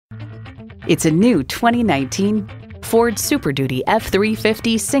It's a new 2019 Ford Super Duty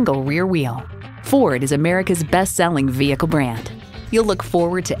F-350 single rear wheel. Ford is America's best-selling vehicle brand. You'll look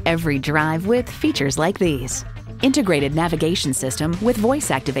forward to every drive with features like these: integrated navigation system with voice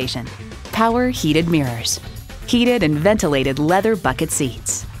activation, power heated mirrors, heated and ventilated leather bucket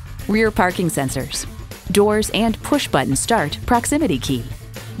seats, rear parking sensors, doors and push-button start proximity key,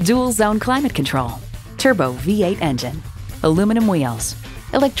 dual zone climate control, turbo V8 engine, aluminum wheels,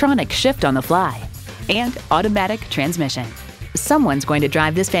 electronic shift on the fly, and automatic transmission. Someone's going to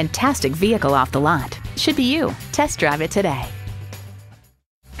drive this fantastic vehicle off the lot. Should be you. Test drive it today.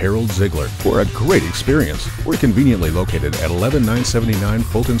 Harold Zeigler. For a great experience, we're conveniently located at 11979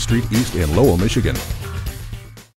 Fulton Street East in Lowell, Michigan.